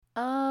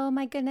Oh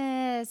my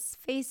goodness,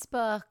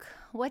 Facebook.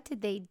 What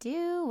did they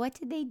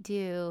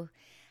do?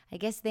 I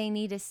guess they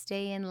need to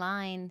stay in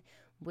line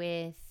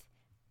with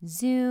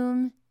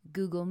Zoom,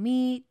 Google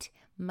Meet,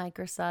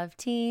 Microsoft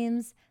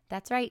Teams.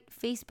 That's right,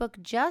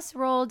 Facebook just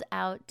rolled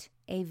out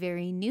a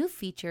very new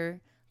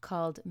feature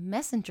called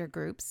Messenger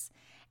Groups,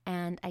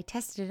 and I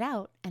tested it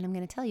out, and I'm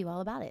going to tell you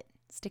all about it.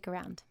 Stick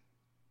around.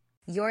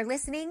 You're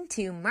listening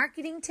to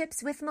Marketing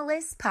Tips with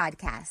Melissa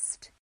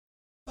podcast.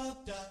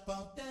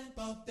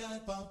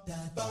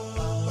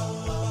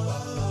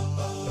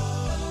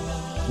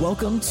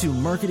 Welcome to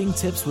Marketing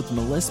Tips with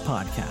Melissa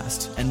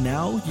podcast. And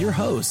now your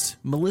host,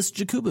 Melissa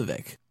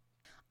Jakubovic.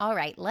 All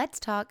right,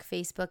 let's talk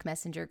Facebook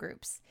Messenger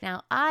groups.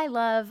 Now, I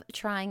love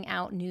trying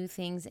out new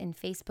things in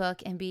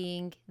Facebook and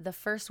being the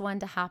first one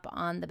to hop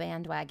on the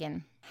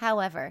bandwagon.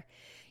 However,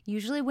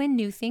 usually when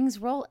new things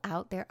roll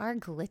out, there are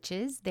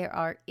glitches, there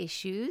are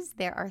issues,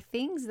 there are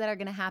things that are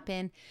going to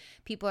happen.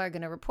 People are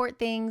going to report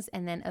things,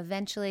 and then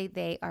eventually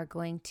they are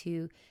going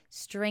to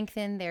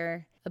strengthen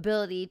their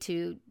ability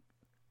to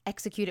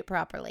execute it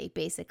properly,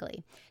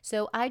 basically.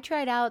 So I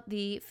tried out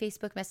the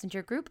Facebook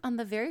Messenger group on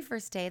the very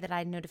first day that I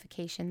had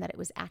notification that it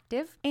was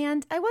active,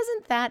 and I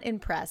wasn't that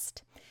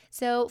impressed.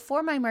 So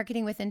for my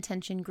Marketing with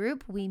Intention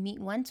group, we meet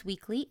once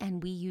weekly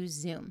and we use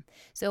Zoom.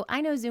 So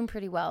I know Zoom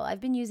pretty well. I've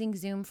been using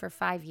Zoom for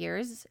 5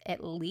 years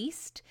at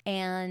least,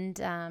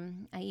 and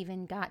I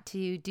even got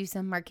to do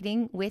some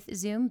marketing with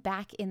Zoom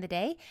back in the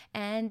day,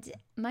 and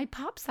my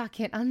pop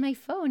socket on my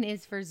phone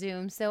is for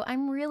Zoom. So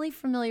I'm really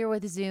familiar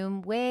with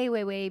Zoom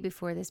way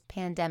before this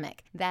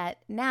pandemic, that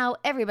now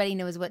everybody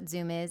knows what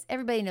Zoom is.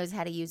 Everybody knows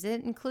how to use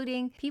it,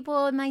 including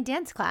people in my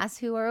dance class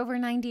who are over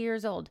 90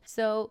 years old.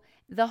 So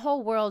the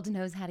whole world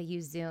knows how to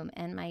use Zoom,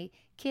 and my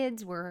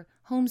kids were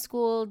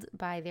homeschooled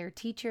by their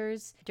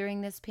teachers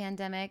during this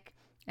pandemic,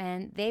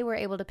 and they were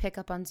able to pick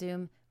up on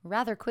Zoom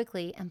rather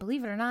quickly and,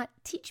 believe it or not,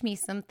 teach me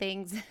some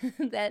things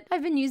that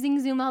I've been using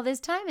Zoom all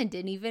this time and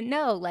didn't even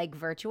know, like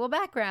virtual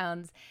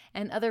backgrounds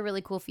and other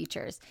really cool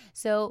features.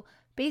 So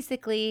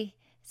basically,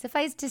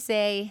 suffice to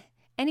say,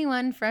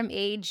 anyone from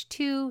age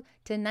 2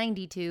 to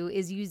 92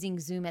 is using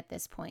Zoom at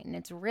this point, and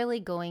it's really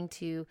going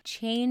to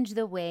change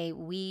the way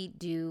we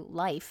do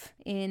life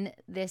in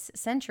this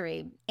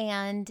century.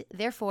 And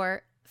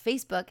therefore,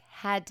 Facebook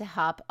had to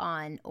hop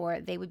on,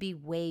 or they would be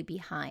way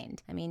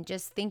behind. I mean,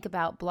 just think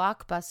about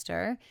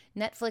Blockbuster.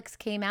 Netflix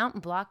came out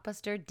and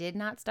Blockbuster did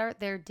not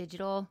start their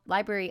digital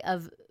library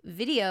of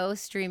video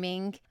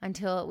streaming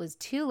until it was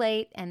too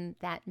late, and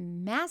that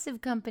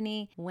massive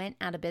company went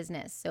out of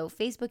business. So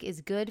Facebook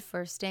is good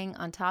for staying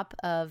on top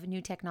of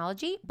new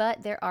technology,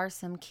 but there are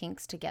some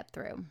kinks to get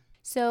through.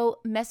 So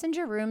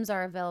Messenger Rooms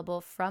are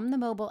available from the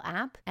mobile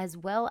app as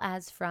well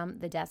as from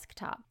the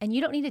desktop. And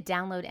you don't need to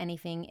download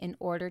anything in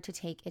order to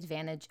take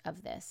advantage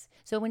of this.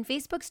 So when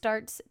Facebook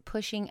starts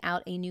pushing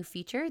out a new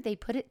feature, they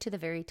put it to the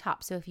very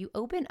top. So if you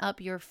open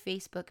up your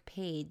Facebook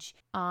page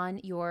on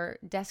your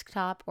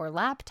desktop or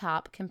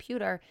laptop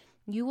computer,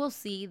 you will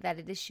see that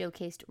it is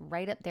showcased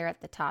right up there at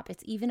the top.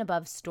 It's even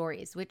above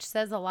stories, which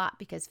says a lot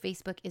because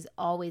Facebook is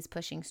always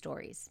pushing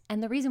stories.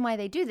 And the reason why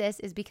they do this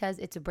is because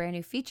it's a brand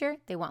new feature.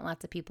 They want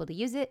lots of people to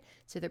use it,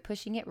 so they're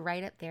pushing it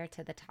right up there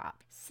to the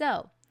top.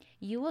 So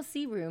you will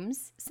see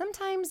rooms.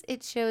 Sometimes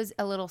it shows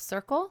a little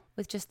circle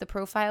with just the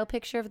profile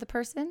picture of the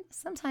person.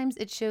 Sometimes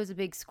it shows a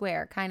big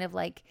square, kind of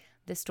like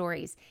the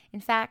stories. In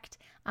fact,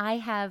 I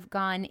have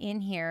gone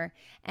in here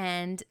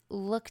and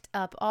looked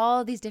up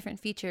all these different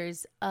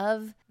features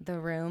of the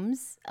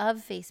rooms, of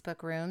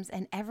Facebook rooms,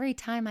 and every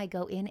time I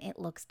go in, it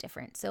looks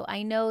different. So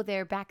I know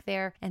they're back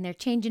there and they're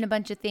changing a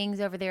bunch of things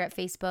over there at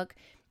Facebook.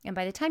 And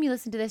by the time you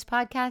listen to this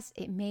podcast,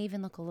 it may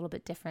even look a little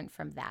bit different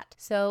from that.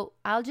 So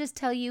I'll just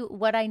tell you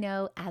what I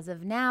know as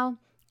of now,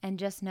 and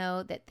just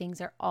know that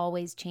things are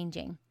always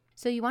changing.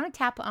 So you want to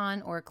tap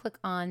on or click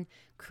on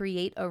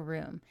Create a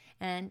Room.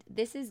 And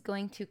this is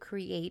going to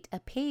create a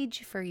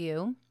page for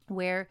you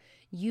where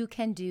you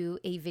can do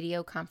a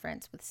video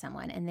conference with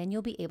someone, and then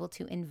you'll be able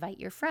to invite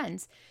your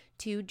friends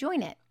to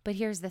join it. But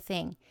here's the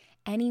thing.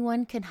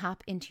 Anyone can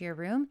hop into your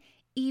room,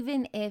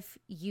 even if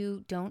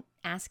you don't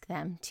ask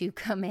them to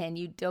come in,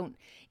 you don't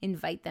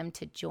invite them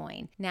to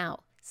join.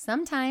 Now,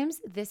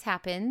 sometimes this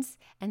happens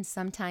and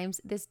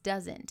sometimes this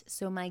doesn't.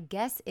 So my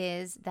guess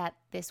is that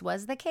this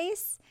was the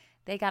case.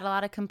 They got a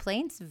lot of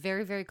complaints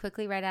very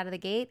quickly right out of the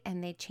gate,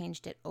 and they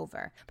changed it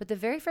over. But the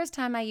very first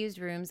time I used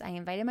Rooms, I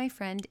invited my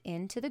friend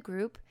into the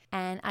group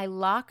and I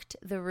locked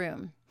the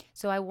room.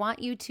 So I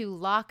want you to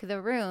lock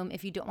the room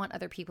if you don't want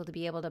other people to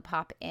be able to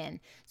pop in.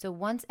 So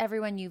once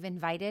everyone you've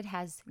invited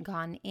has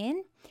gone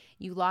in,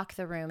 you lock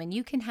the room, and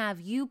you can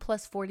have you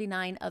plus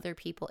 49 other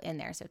people in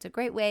there. So it's a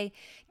great way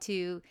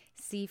to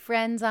see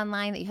friends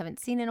online that you haven't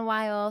seen in a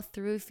while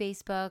through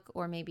Facebook,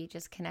 or maybe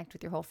just connect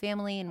with your whole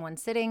family in one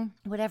sitting,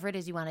 whatever it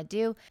is you want to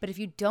do. But if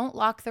you don't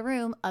lock the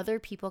room, other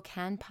people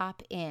can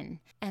pop in,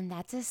 and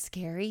that's a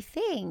scary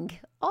thing.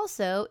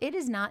 Also, it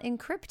is not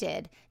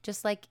encrypted,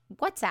 just like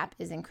WhatsApp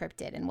is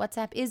encrypted. And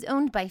WhatsApp is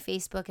owned by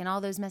Facebook and all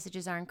those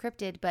messages are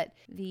encrypted, but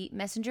the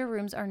messenger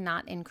rooms are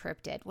not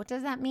encrypted. What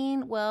does that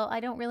mean? Well, I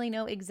don't really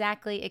know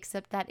exactly,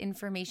 except that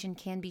information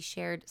can be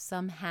shared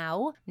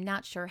somehow.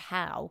 Not sure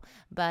how,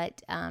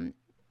 but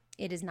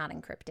it is not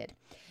encrypted.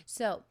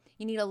 So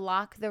you need to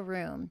lock the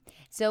room.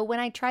 So when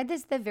I tried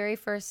this the very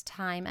first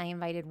time, I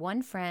invited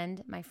one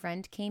friend. My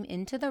friend came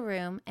into the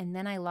room and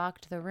then I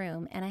locked the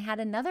room. And I had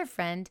another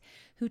friend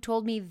who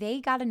told me they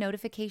got a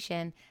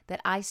notification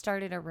that I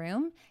started a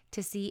room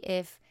to see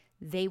if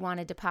they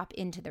wanted to pop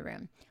into the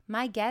room.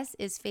 My guess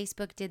is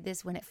Facebook did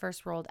this when it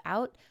first rolled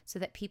out so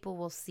that people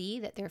will see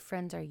that their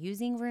friends are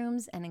using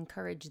rooms and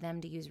encourage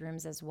them to use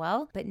rooms as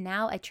well. But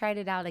now I tried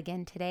it out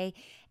again today,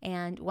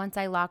 and once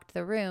I locked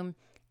the room,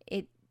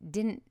 it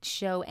didn't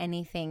show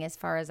anything as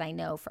far as I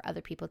know for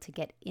other people to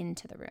get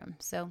into the room.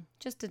 So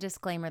just a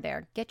disclaimer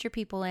there, get your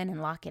people in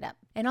and lock it up.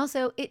 And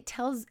also it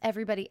tells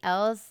everybody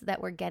else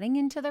that we're getting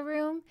into the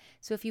room.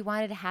 So if you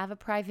wanted to have a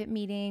private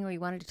meeting or you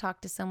wanted to talk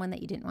to someone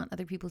that you didn't want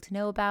other people to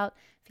know about,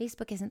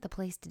 Facebook isn't the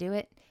place to do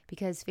it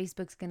because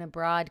Facebook's going to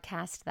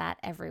broadcast that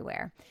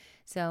everywhere.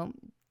 So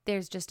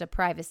there's just a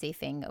privacy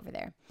thing over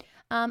there.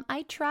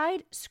 I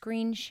tried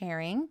screen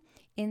sharing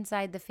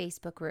inside the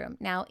Facebook room.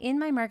 Now, in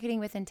my Marketing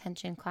with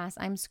Intention class,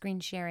 I'm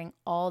screen sharing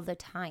all the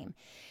time.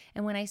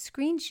 And when I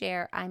screen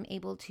share, I'm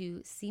able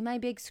to see my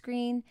big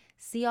screen,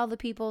 see all the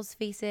people's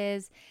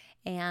faces,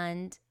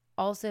 and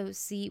also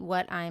see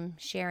what I'm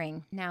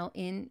sharing. Now,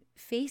 in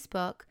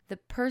Facebook, the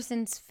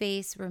person's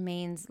face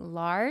remains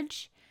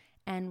large,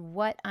 and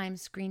what I'm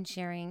screen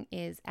sharing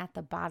is at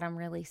the bottom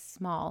really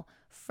small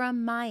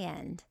from my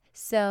end.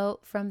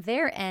 So from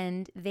their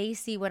end, they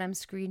see what I'm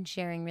screen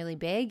sharing really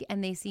big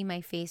and they see my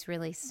face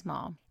really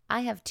small. I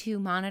have 2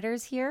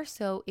 monitors here,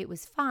 so it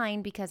was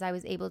fine because I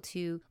was able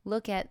to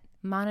look at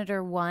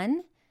monitor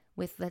 1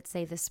 with, let's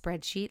say, the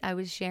spreadsheet I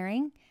was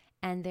sharing,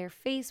 and their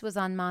face was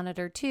on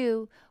monitor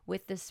 2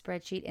 with the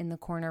spreadsheet in the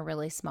corner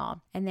really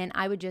small. And then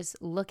I would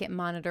just look at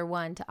monitor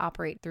 1 to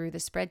operate through the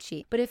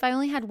spreadsheet. But if I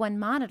only had one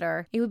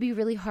monitor, it would be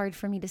really hard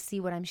for me to see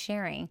what I'm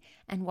sharing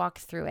and walk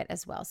through it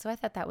as well. So I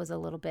thought that was a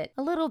little bit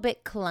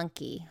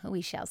clunky,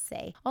 we shall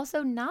say.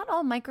 Also, not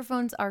all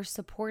microphones are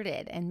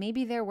supported, and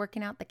maybe they're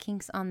working out the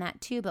kinks on that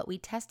too, but we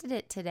tested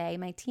it today,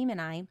 my team and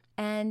I,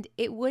 and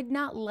it would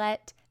not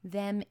let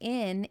them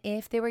in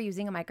if they were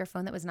using a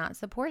microphone that was not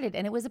supported,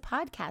 and it was a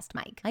podcast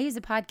mic. I use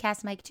a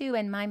podcast mic too,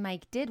 and my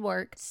mic did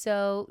work,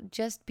 so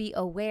just be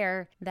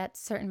aware that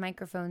certain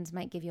microphones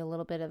might give you a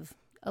little bit of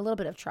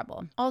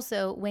trouble.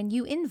 Also, when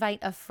you invite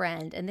a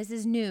friend, and this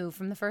is new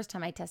from the first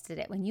time I tested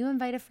it, when you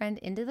invite a friend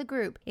into the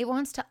group, it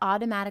wants to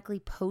automatically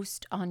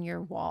post on your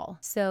wall.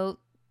 So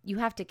you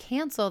have to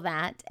cancel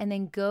that and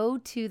then go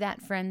to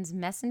that friend's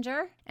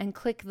messenger and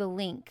click the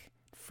link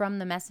from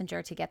the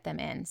messenger to get them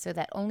in so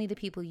that only the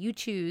people you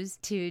choose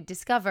to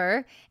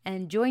discover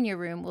and join your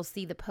room will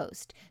see the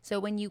post. So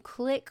when you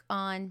click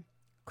on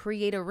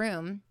create a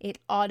room, it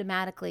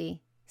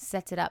automatically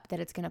sets it up that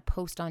it's going to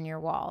post on your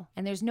wall.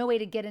 And there's no way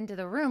to get into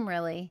the room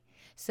really.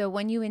 So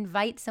when you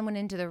invite someone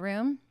into the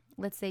room,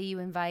 let's say you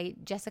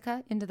invite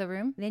Jessica into the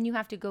room, then you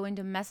have to go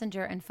into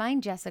Messenger and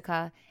find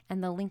Jessica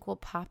and the link will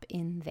pop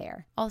in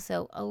there.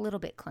 Also a little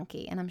bit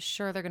clunky, and I'm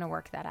sure they're going to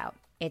work that out.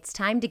 It's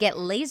time to get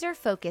laser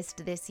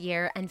focused this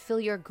year and fill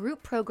your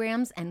group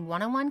programs and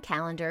one-on-one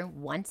calendar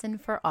once and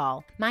for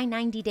all. My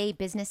 90-day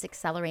business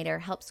accelerator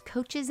helps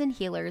coaches and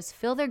healers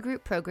fill their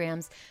group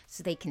programs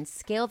so they can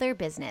scale their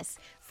business,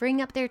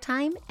 freeing up their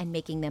time and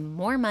making them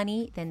more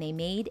money than they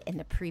made in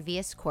the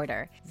previous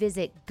quarter.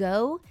 Visit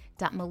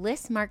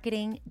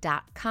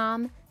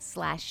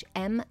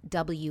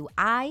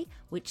go.melissmarketing.com/MWI,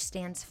 which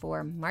stands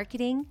for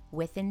Marketing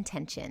with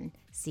Intention.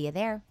 See you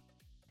there.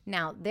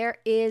 Now, there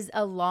is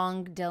a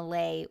long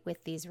delay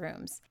with these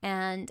rooms.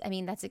 And I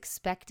mean, that's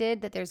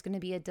expected that there's going to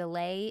be a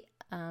delay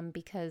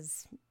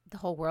because the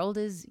whole world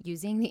is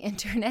using the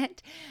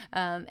internet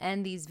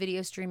and these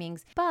video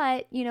streamings.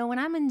 But, you know, when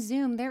I'm in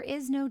Zoom, there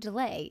is no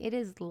delay. It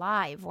is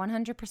live,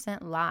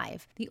 100%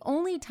 live. The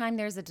only time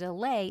there's a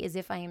delay is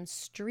if I am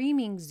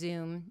streaming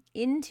Zoom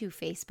into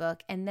Facebook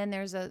and then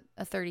there's a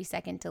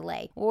 30-second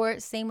delay. Or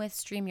same with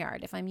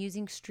StreamYard. If I'm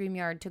using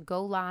StreamYard to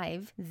go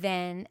live,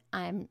 then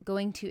I'm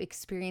going to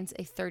experience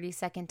a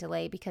 30-second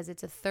delay because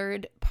it's a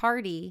third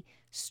party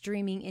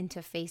streaming into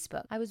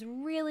Facebook. I was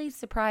really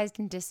surprised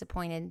and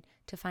disappointed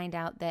to find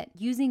out that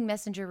using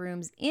Messenger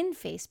Rooms in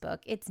Facebook,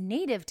 it's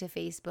native to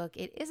Facebook.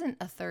 It isn't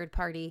a third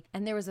party,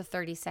 and there was a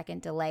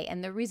 30-second delay.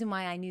 And the reason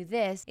why I knew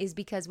this is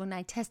because when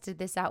I tested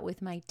this out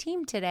with my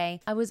team today,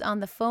 I was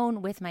on the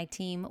phone with my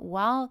team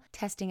while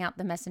testing out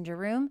the Messenger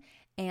Room,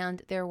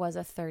 and there was a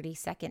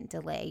 30-second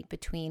delay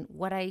between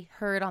what I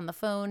heard on the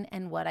phone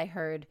and what I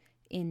heard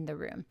in the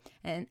room.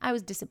 And I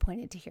was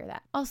disappointed to hear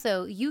that.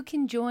 Also, you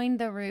can join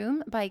the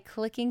room by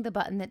clicking the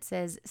button that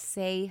says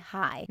Say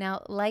Hi.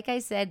 Now, like I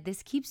said,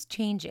 this keeps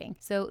changing.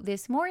 So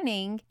this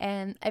morning,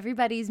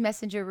 everybody's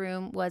messenger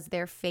room was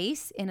their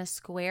face in a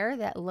square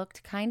that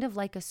looked kind of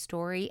like a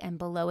story, and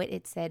below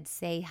it said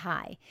Say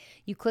Hi.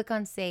 You click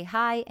on Say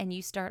Hi and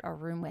you start a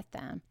room with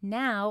them.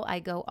 Now I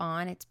go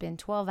on, it's been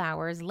 12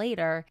 hours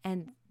later,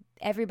 and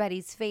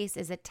everybody's face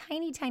is a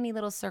tiny, tiny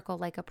little circle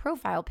like a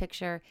profile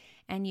picture,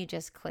 and you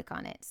just click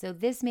on it. So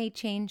this may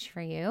change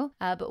for you,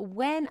 but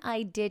when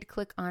I did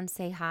click on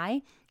Say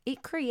Hi,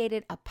 it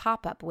created a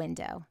pop-up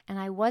window, and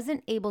I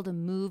wasn't able to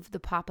move the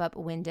pop-up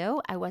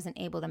window. I wasn't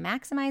able to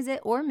maximize it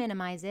or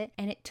minimize it,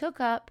 and it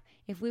took up,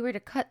 if we were to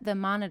cut the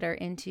monitor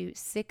into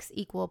 6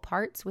 equal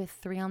parts with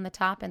 3 on the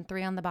top and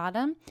 3 on the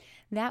bottom,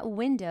 that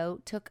window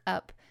took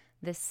up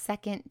the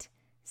second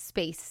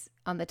space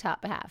on the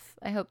top half.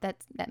 I hope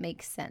that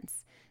makes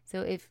sense.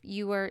 So if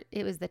you were,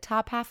 it was the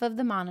top half of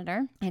the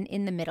monitor and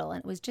in the middle,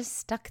 and it was just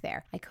stuck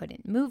there. I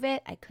couldn't move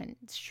it. I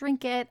couldn't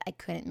shrink it. I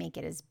couldn't make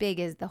it as big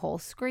as the whole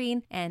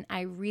screen. And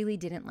I really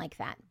didn't like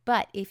that.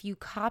 But if you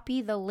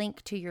copy the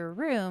link to your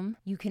room,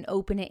 you can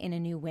open it in a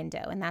new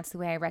window. And that's the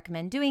way I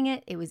recommend doing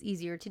it. It was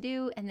easier to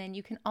do. And then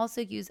you can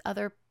also use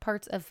other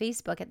parts of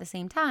Facebook at the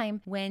same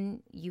time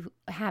when you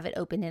have it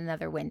open in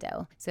another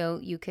window. So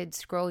you could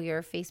scroll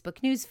your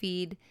Facebook news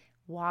feed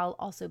while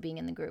also being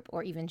in the group,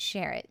 or even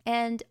share it.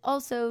 And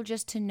also,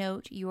 just to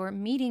note, your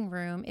meeting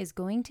room is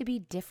going to be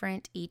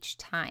different each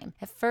time.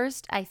 At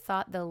first, I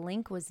thought the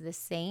link was the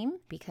same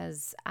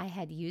because I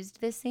had used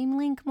the same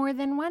link more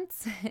than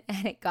once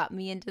and it got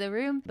me into the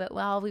room. But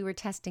while we were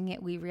testing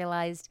it, we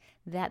realized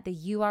that the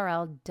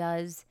URL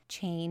does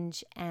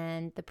change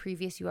and the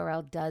previous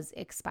URL does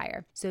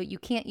expire. So you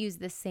can't use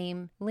the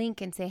same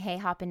link and say, hey,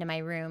 hop into my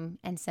room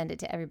and send it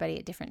to everybody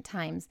at different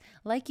times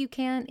like you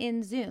can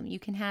in Zoom. You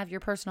can have your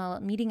personal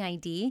meeting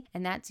ID,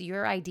 and that's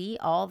your ID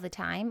all the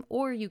time,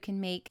 or you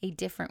can make a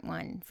different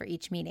one for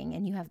each meeting,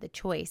 and you have the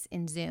choice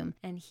in Zoom.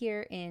 And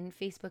here in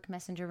Facebook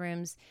Messenger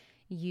rooms,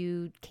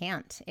 you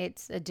can't.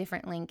 It's a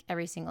different link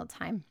every single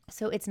time.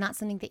 So it's not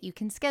something that you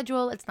can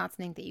schedule. It's not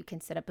something that you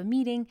can set up a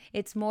meeting.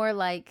 It's more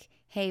like,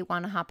 hey,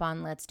 want to hop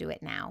on? Let's do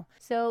it now.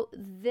 So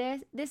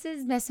this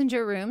is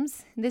Messenger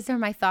Rooms. These are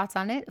my thoughts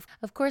on it.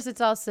 Of course,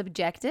 it's all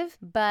subjective,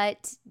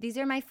 but these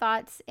are my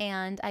thoughts,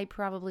 and I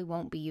probably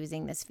won't be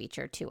using this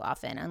feature too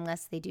often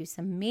unless they do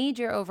some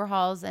major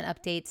overhauls and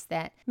updates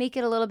that make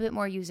it a little bit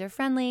more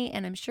user-friendly,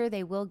 and I'm sure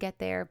they will get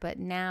there, but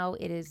now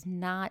it is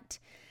not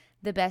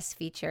the best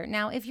feature.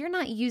 Now, if you're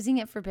not using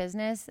it for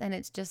business and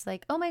it's just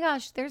like, oh my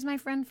gosh, there's my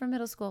friend from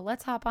middle school,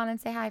 let's hop on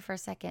and say hi for a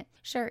second.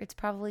 Sure, it's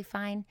probably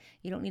fine.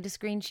 You don't need to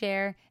screen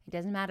share. It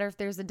doesn't matter if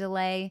there's a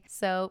delay.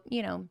 So,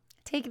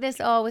 take this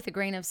all with a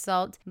grain of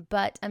salt,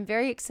 but I'm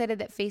very excited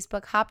that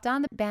Facebook hopped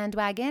on the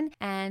bandwagon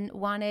and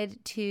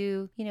wanted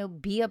to,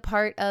 be a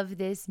part of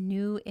this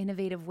new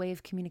innovative way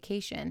of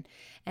communication.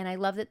 And I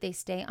love that they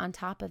stay on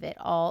top of it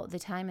all the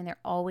time and they're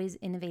always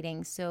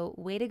innovating. So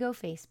way to go,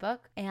 Facebook.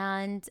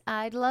 And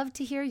I'd love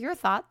to hear your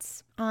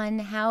thoughts on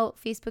how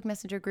Facebook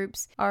Messenger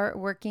groups are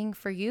working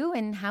for you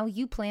and how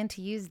you plan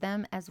to use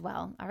them as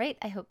well. All right,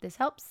 I hope this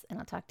helps, and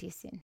I'll talk to you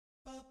soon.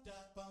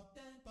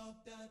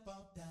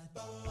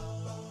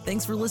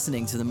 Thanks for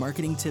listening to the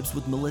Marketing Tips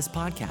with Meliss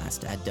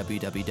podcast at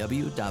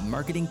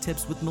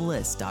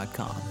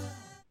www.marketingtipswithmeliss.com.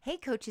 Hey,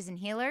 coaches and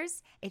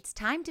healers, it's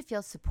time to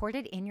feel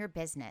supported in your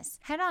business.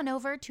 Head on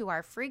over to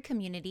our free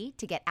community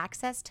to get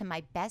access to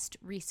my best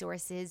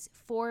resources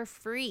for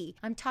free.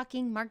 I'm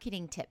talking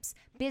marketing tips,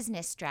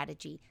 business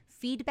strategy,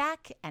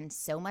 feedback, and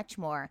so much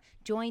more.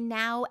 Join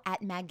now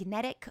at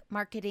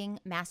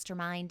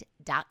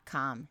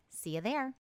magneticmarketingmastermind.com. See you there.